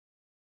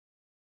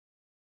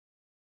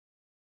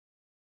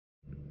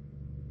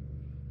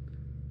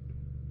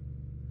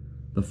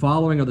The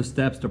following are the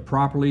steps to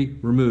properly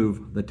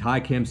remove the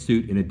Tychem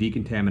suit in a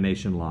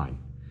decontamination line.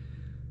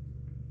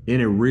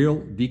 In a real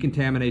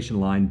decontamination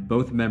line,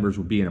 both members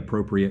will be in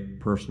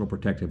appropriate personal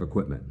protective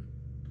equipment.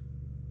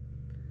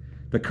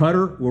 The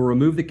cutter will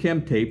remove the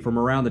chem tape from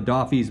around the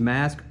doffy's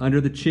mask,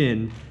 under the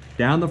chin,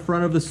 down the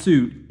front of the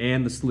suit,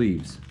 and the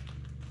sleeves.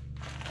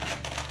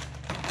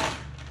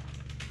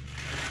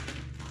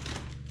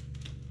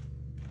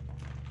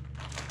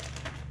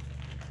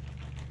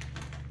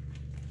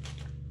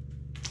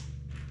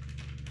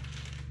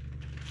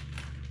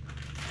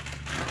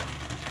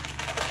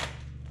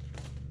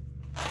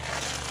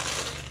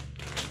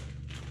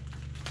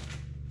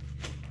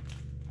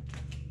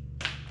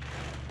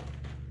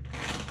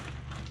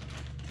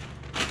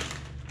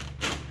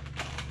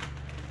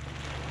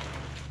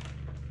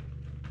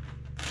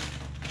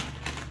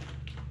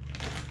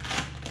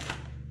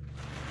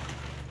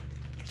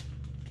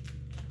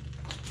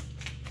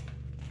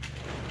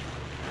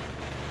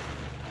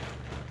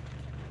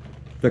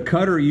 The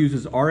cutter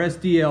uses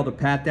RSDL to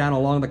pat down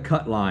along the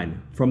cut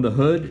line, from the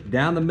hood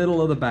down the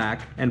middle of the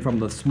back, and from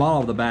the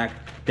small of the back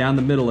down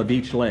the middle of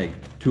each leg,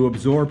 to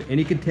absorb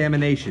any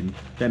contamination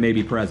that may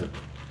be present.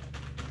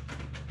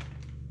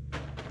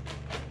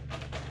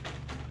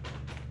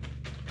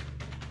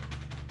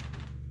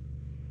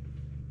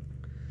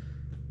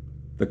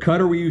 The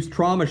cutter will use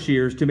trauma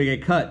shears to make a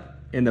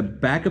cut in the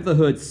back of the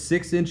hood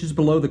 6 inches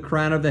below the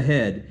crown of the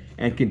head,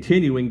 and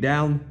continuing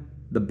down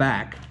the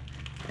back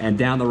and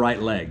down the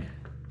right leg.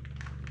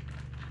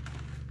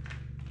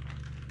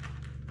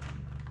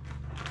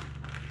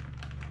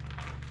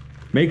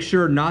 Make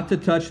sure not to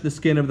touch the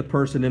skin of the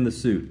person in the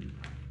suit.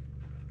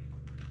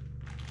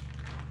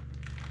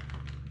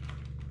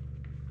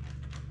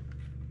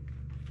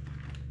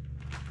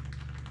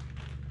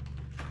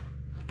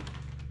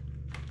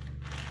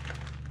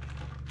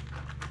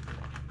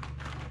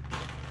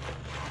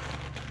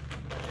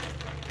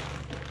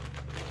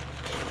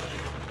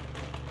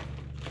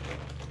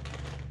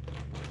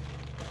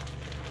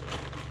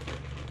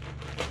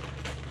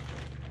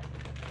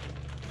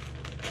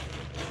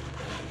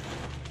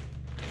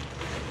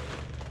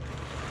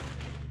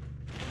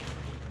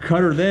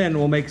 Cutter then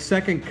will make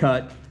second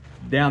cut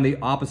down the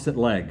opposite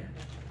leg.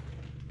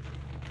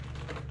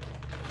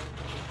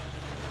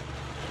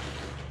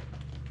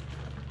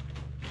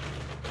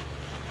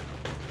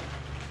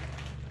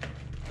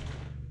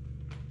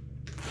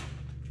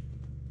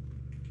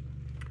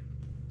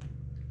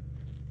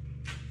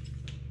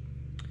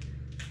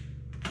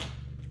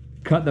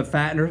 Cut the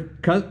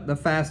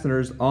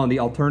fasteners on the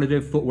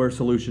alternative footwear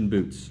solution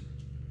boots.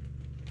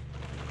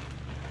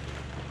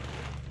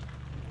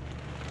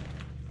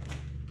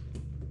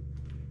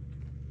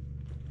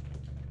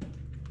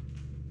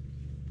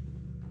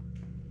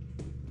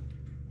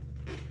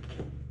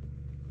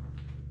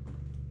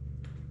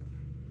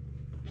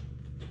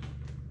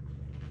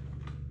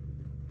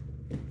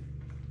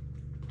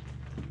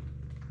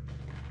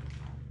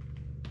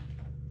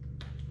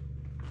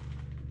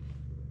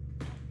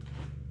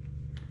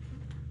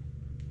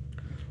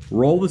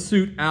 Roll the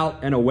suit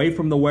out and away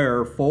from the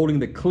wearer, folding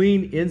the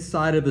clean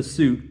inside of the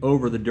suit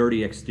over the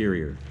dirty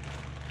exterior.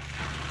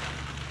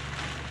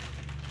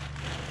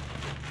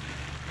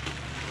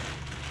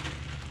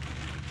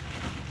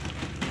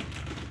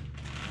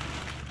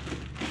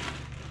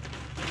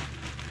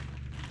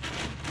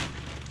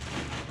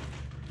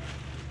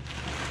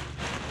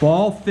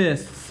 Ball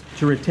fists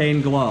to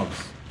retain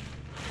gloves.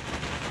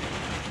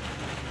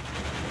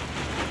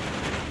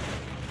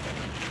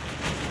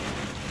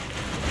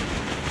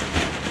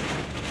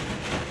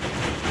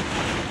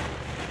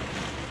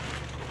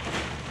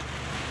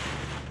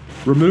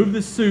 Remove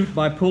the suit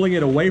by pulling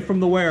it away from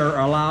the wearer,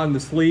 allowing the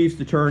sleeves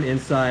to turn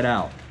inside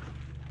out.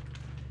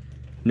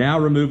 Now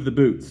remove the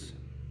boots.